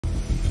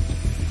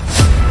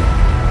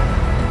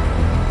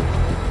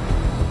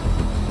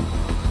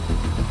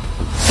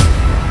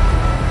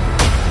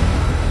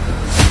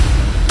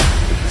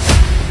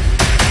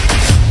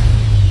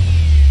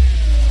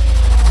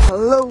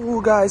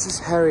Hello guys, it's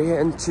Harry here,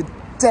 and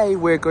today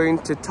we're going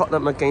to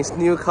Tottenham against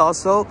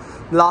Newcastle.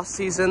 Last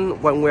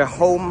season when we're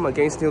home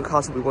against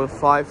Newcastle we won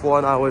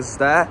 5-1, I was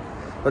there.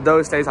 But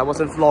those days I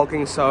wasn't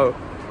vlogging, so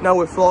now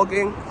we're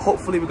vlogging.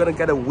 Hopefully we're gonna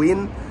get a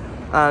win.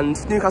 And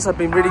Newcastle have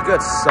been really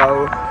good,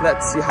 so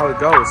let's see how it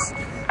goes.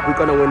 We're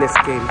gonna win this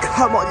game.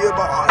 Come on you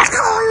boys!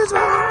 Come on you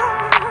boys!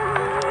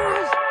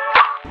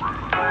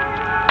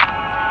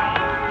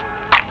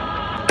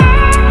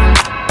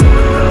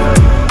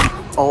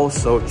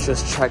 Also,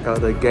 just check out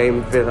the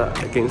game Villa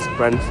against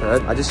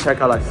Brentford. I just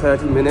checked out like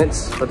 30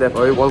 minutes, but they've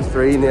already won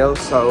 3-0.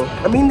 So,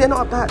 I mean, they're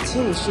not a bad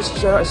team. It's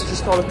just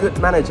not a good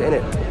manager,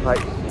 innit?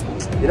 Like,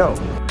 you know.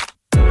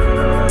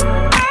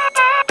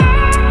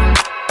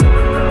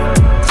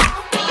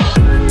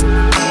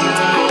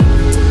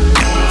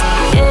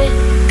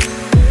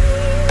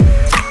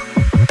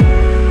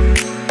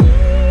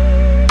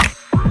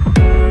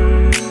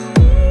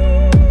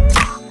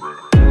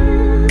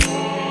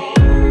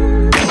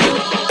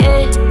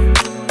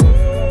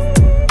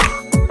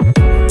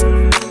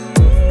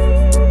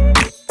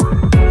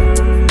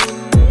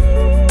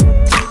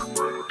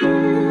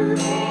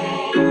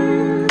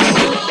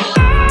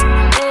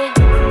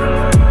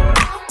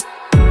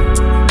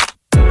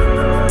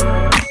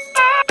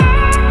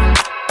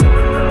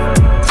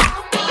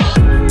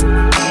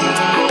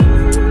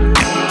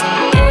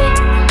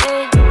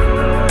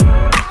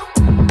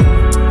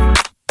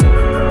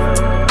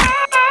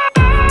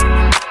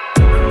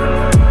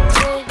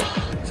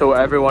 So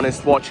everyone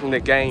is watching the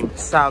game.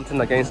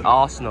 Southampton against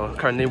Arsenal,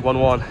 currently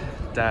 1-1.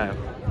 Damn.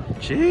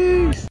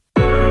 Jeez.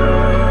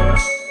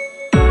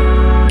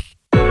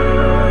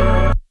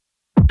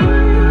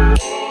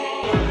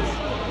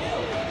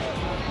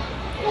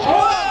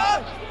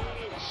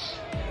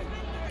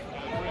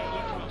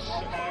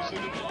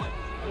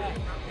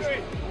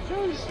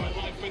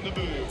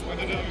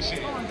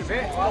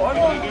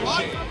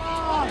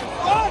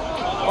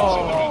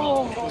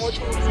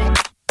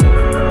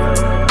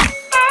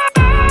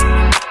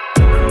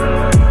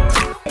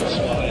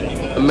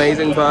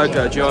 Amazing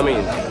burger, do you know what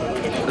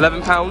I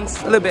mean?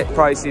 £11, a little bit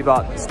pricey,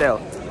 but still.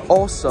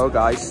 Also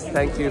guys,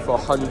 thank you for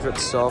 100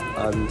 subs,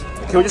 and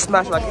can we just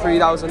smash like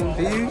 3,000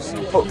 views,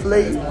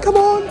 hopefully? Come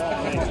on!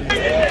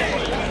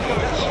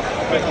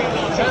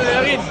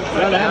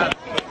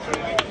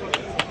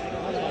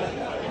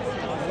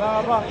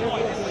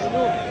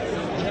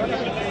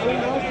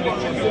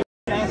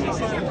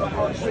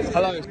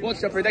 Hello,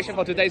 what's your prediction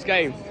for today's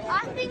game?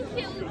 I think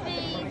it would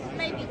be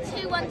maybe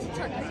 2-1 to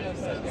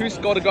Tottenham. Who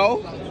scored a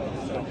goal?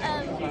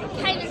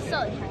 Kane's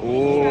son.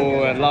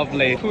 Oh,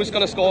 lovely. Who's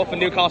gonna score for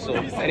Newcastle?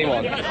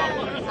 Anyone?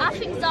 I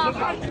think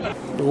Zaha.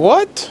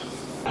 What?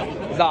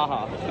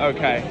 Zaha.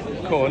 Okay,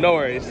 cool. No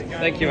worries.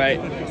 Thank you, mate.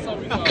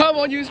 Come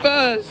on, you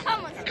Spurs!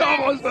 Come on, Spurs!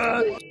 Come on,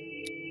 Spurs!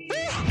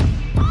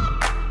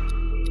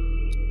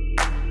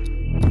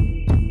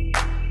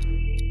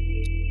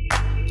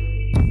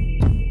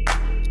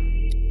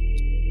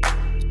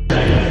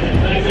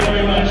 Thank you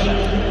very much.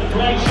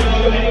 Great show.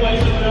 Anyway,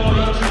 for the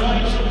audience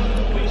tonight,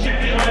 we check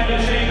behind the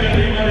team,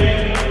 everybody.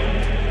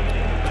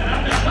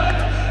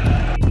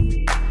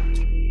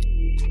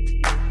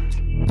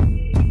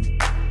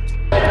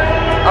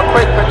 A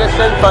quick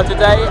prediction for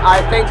today.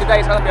 I think today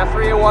is going to be a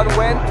 3-1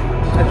 win.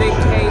 I think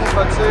Kane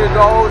for 2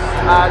 goals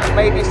and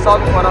maybe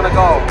Son for another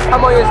goal.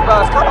 Come on you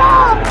Spurs, come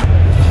on!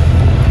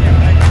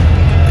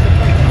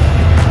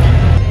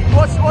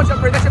 What's your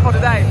prediction for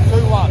today?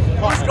 2-1.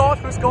 Who scored?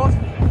 Who scored?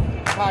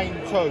 Kane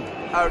 2.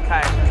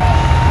 Okay.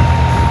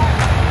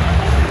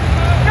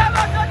 Come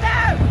on,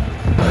 Tottenham!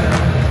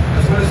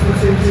 As well as the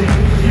team,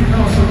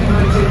 Newcastle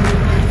United,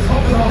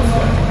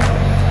 Tottenham.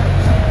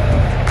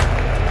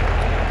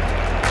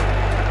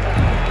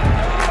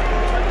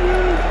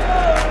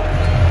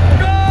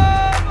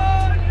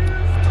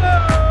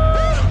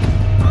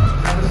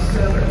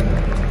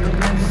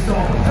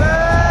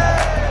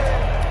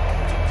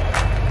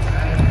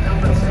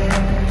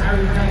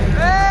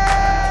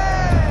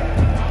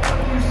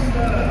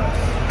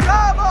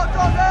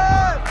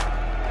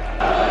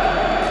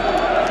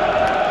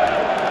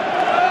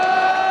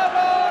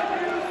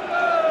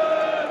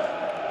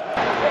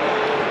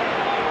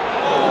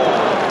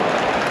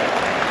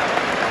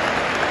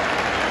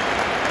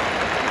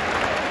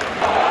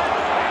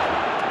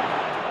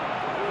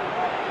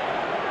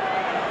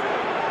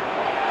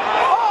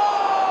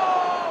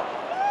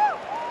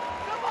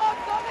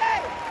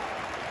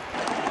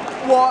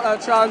 What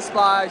a chance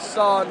by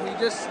Son. He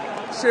just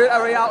shoot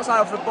area outside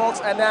of the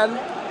box and then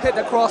hit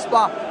the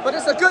crossbar. But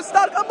it's a good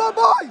start. Come on,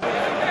 boys!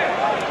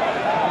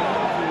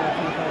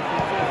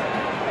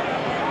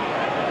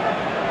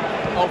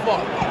 Oh,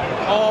 fuck.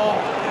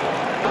 Oh.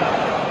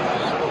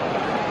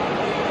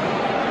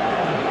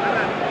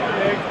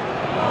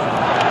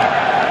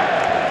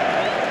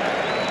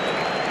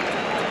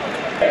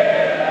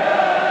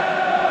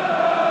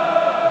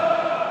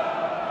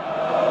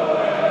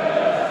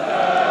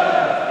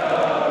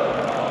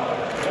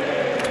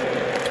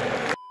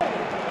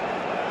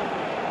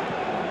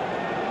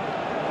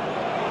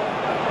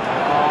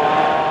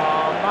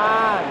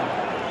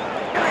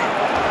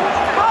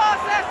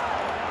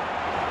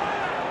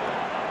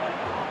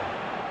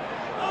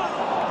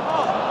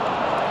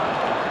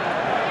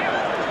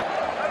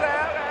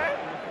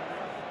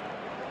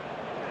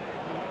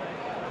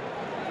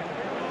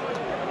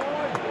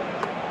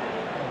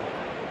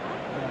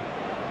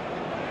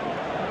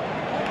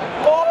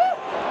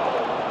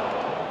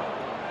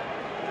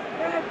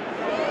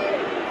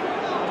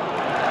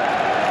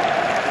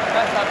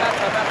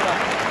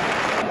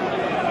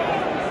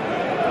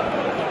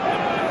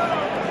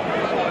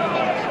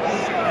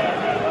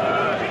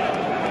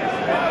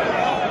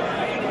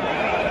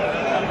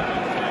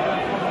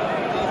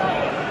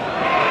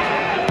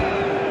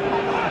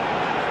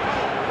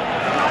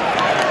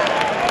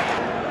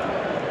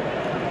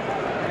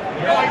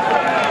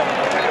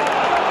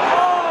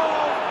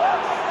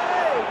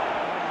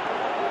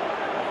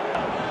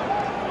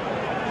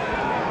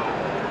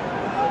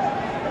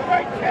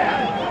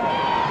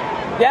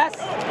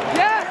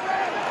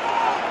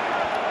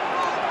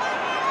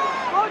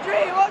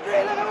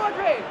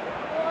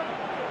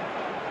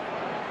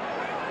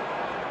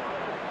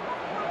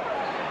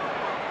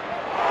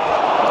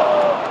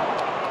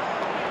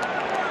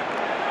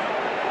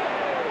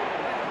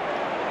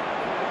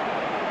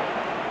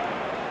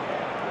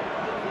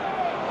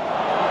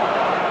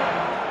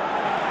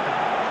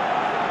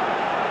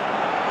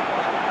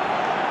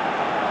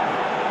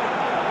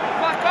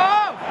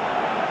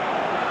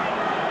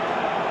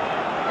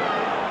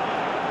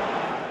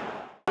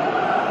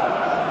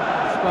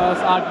 Spurs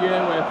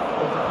arguing with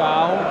the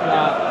foul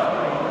that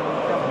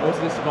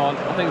wasn't this gone.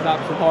 I think it's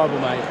absolutely horrible,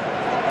 mate.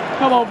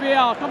 Come on,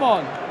 VAR, come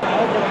on!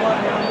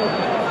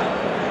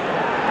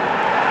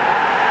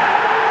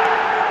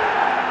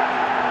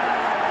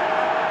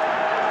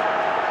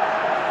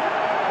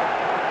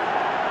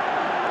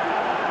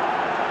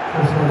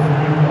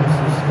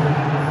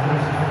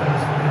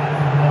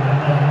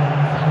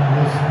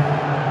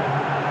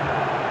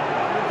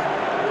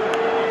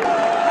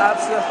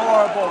 Absolutely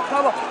horrible.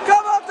 Come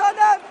on,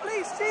 Tottenham,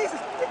 please, Jesus.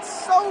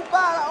 It's so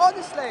bad,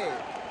 honestly.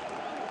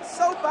 It's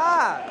so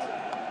bad.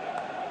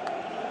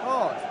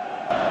 God.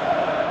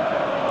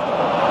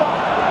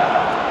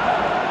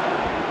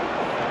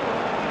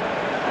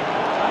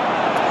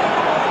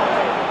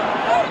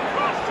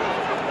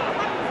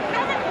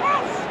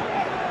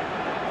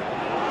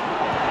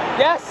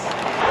 Yes.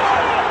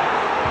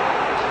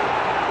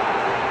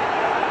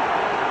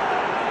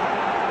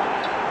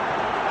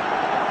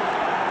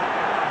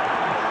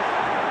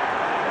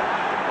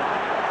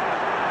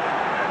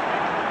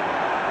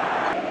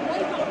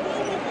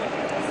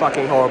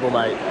 Fucking horrible,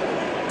 mate.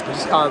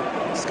 I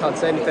just can't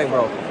say anything,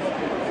 bro.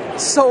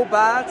 So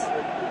bad,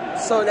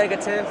 so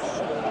negative.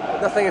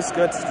 Nothing is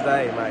good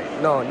today,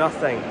 mate. No,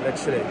 nothing,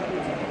 literally.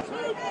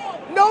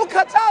 No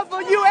cutout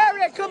for you,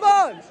 Eric. Come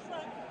on.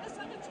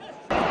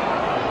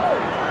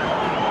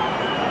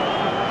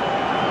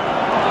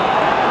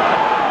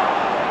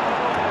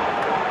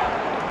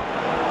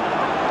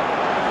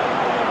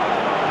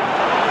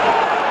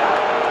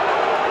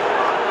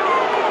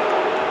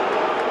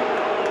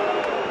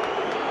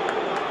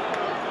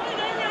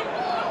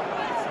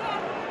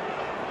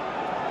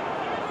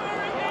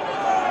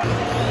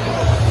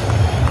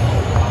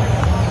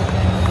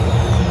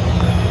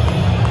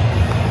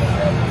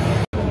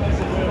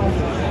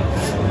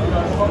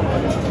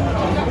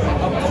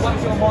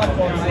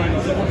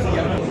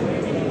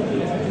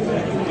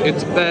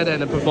 It's better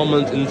than the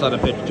performance inside the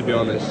pitch, to be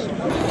honest.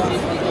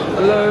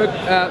 Look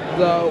at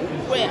the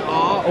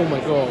oh my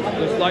god,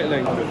 there's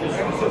lightning.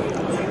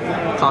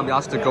 Can't be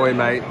asked to go in,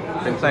 mate.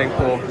 Been playing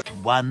poor.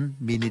 1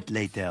 minute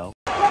later.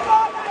 Come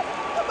on, mate!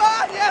 Come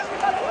on, yes!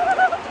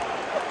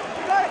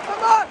 You got it,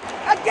 come on!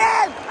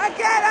 Again!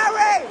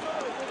 Harry!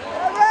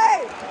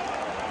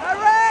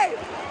 Harry!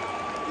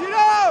 You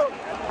know!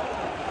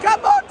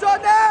 Come on,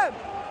 Tottenham!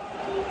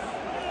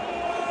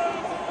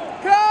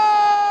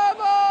 Come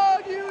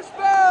on, you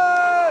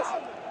Spurs!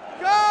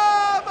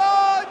 Come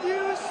on,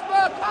 you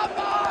Spurs! Come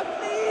on,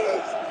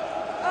 please!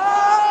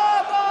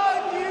 Come on,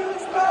 you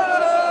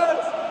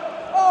Spurs!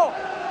 Oh,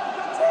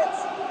 the tits!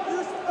 You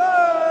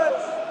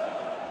Spurs!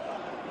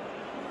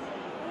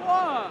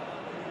 What?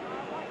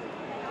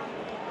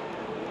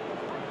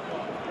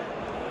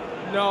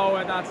 No,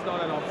 and that's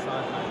not an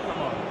offside, man.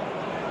 Come on.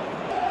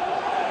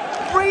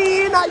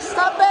 Free, nice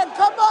stop in!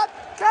 Come on!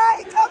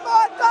 Kay, come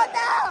on! Go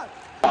now!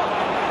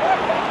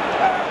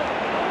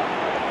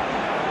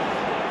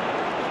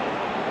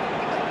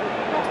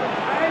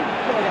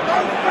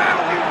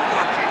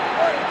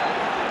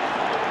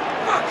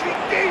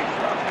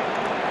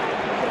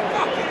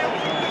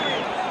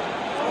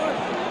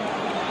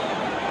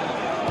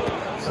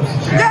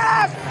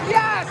 Yes!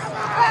 Yes!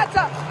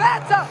 Better!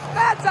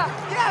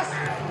 Yes!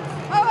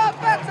 How about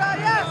better?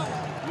 Yes!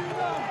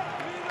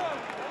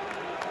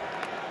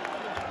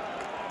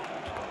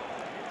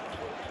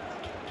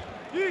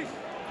 Yes!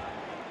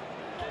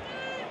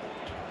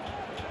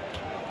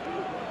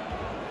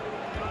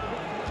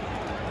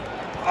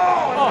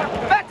 Oh!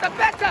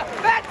 Better!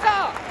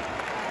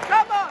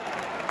 Come on!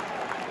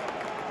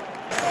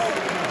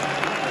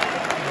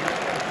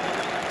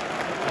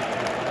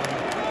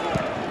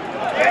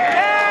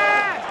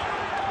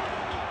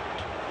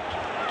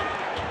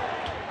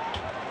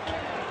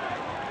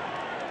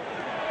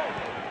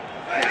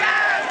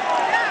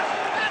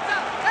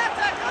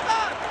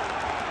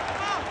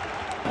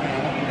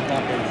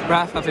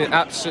 Raf have been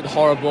absolutely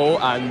horrible,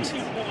 and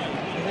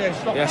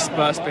yes,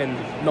 Spurs been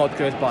not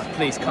good, but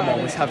please, come on,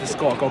 let's have the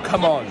score. Go,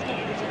 come on.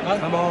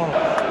 Come on.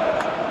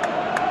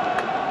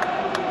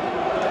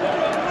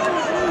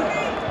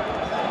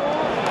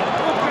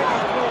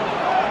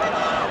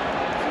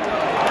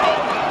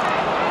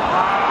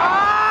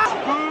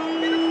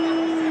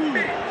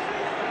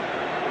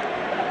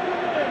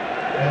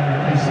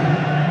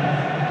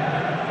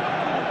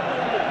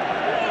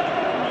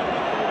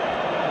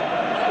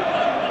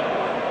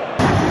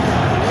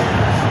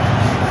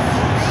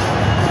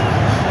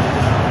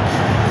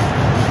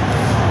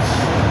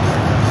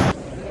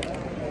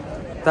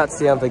 That's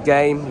the end of the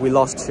game. We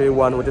lost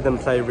 2-1. We didn't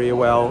play really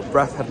well.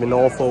 Ref have been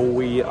awful.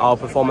 Our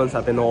performance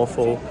have been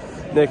awful.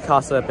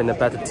 Newcastle have been a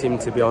better team,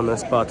 to be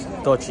honest, but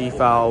dodgy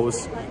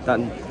fouls that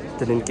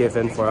didn't give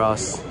in for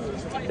us.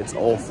 It's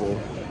awful,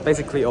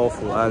 basically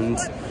awful. And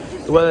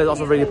the weather is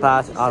also really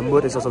bad. Our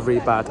mood is also really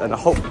bad. And I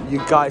hope you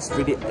guys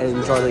really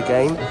enjoy the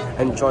game,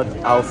 enjoyed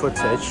our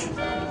footage,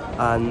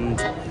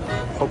 and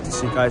hope to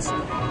see you guys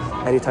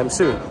anytime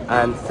soon.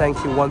 And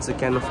thank you once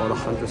again for the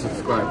 100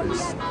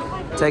 subscribers.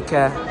 Take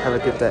care, have a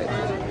good day.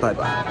 Bye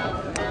bye.